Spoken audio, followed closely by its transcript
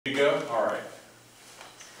You go? All right.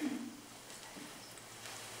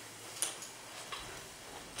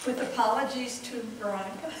 With apologies to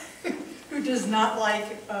Veronica, who does not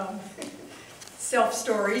like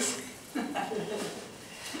self-stories.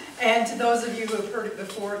 And to those of you who have heard it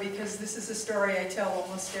before, because this is a story I tell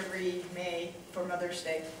almost every May for Mother's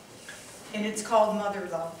Day. And it's called Mother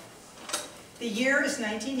Love. The year is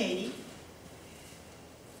 1980,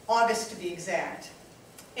 August to be exact.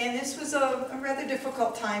 And this was a rather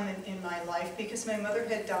difficult time in my life because my mother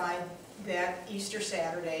had died that Easter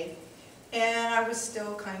Saturday. And I was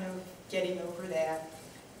still kind of getting over that.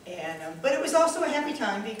 And, but it was also a happy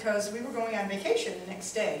time because we were going on vacation the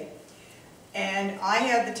next day. And I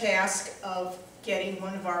had the task of getting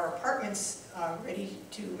one of our apartments ready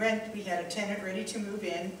to rent. We had a tenant ready to move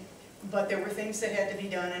in, but there were things that had to be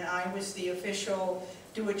done, and I was the official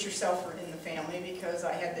do-it-yourselfer in the family because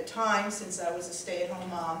I had the time since I was a stay-at-home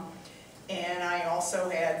mom, and I also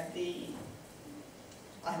had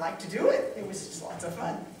I liked to do it. It was just lots of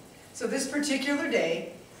fun. So this particular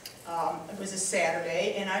day, it was a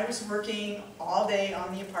Saturday, and I was working all day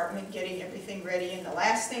on the apartment getting everything ready, and the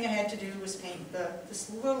last thing I had to do was paint this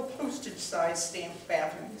little postage-sized stamped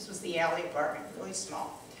bathroom. This was the alley apartment, really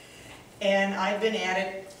small. And I'd been at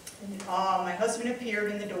it, and my husband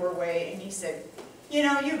appeared in the doorway, and he said, "You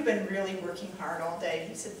know, you've been really working hard all day."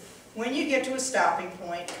 He said, "When you get to a stopping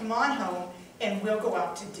point, come on home, and we'll go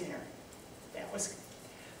out to dinner." That was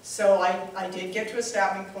So I did get to a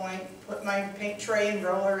stopping point, put my paint tray and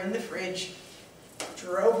roller in the fridge,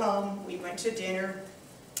 drove home, we went to dinner.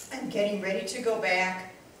 I'm getting ready to go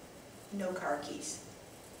back, no car keys.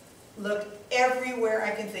 Looked everywhere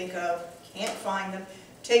I can think of, can't find them.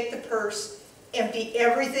 Take the purse, empty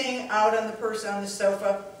everything out on the purse on the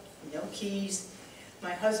sofa, no keys.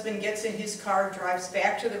 My husband gets in his car, drives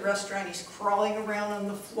back to the restaurant, he's crawling around on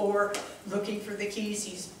the floor looking for the keys.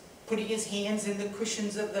 He's putting his hands in the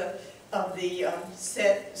cushions of the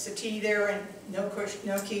settee there, and no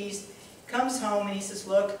keys. Comes home and he says,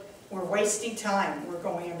 "Look, we're wasting time. We're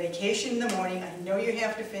going on vacation in the morning. I know you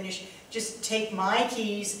have to finish. Just take my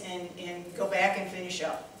keys and go back and finish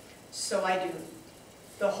up." So I do.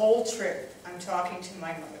 The whole trip, I'm talking to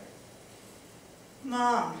my mother.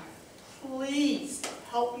 "Mom, please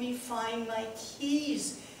help me find my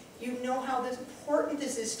keys. You know how important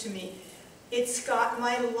this is to me. It's got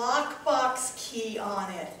my lockbox key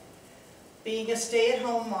on it." Being a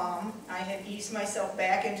stay-at-home mom, I had eased myself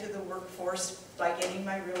back into the workforce by getting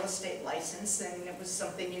my real estate license, and it was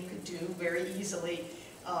something you could do very easily.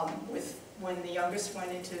 When the youngest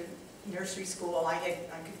went into nursery school, I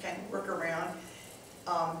could kind of work around.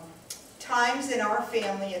 Times in our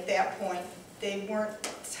family at that point, they weren't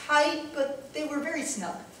tight, but they were very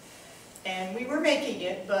snug. And we were making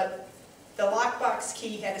it, but the lockbox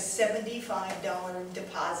key had a $75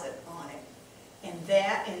 deposit on it. And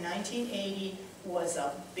that, in 1980, was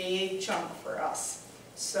a big chunk for us.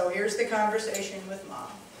 So here's the conversation with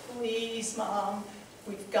Mom. "Please, Mom,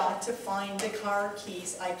 we've got to find the car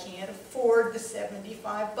keys. I can't afford the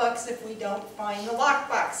 $75 if we don't find the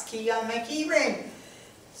lockbox key on my key ring."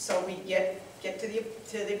 So we get to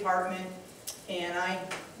the apartment, and I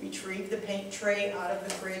retrieve the paint tray out of the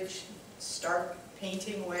fridge, start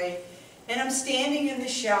painting away. And I'm standing in the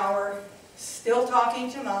shower, still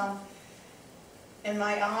talking to Mom, and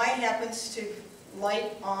my eye happens to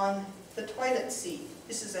light on the toilet seat.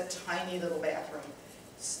 This is a tiny little bathroom.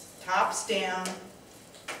 Tops down,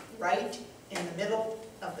 right in the middle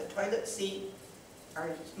of the toilet seat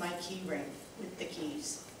are my key ring with the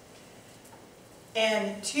keys.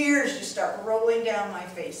 And tears just start rolling down my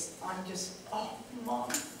face. I'm just, "Oh,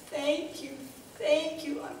 Mom, thank you, thank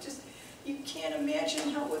you. You can't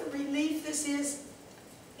imagine what a relief this is."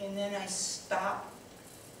 And then I stop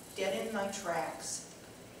dead in my tracks.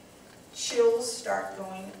 Chills start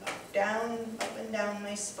going up and down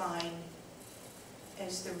my spine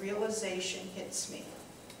as the realization hits me.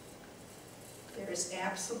 There is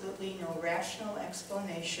absolutely no rational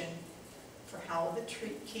explanation for how the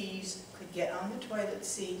keys could get on the toilet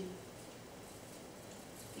seat,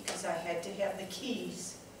 because I had to have the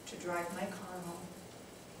keys to drive my car home.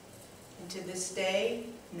 And to this day,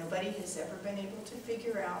 nobody has ever been able to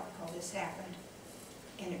figure out how this happened.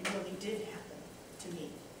 And it really did happen to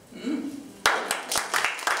me.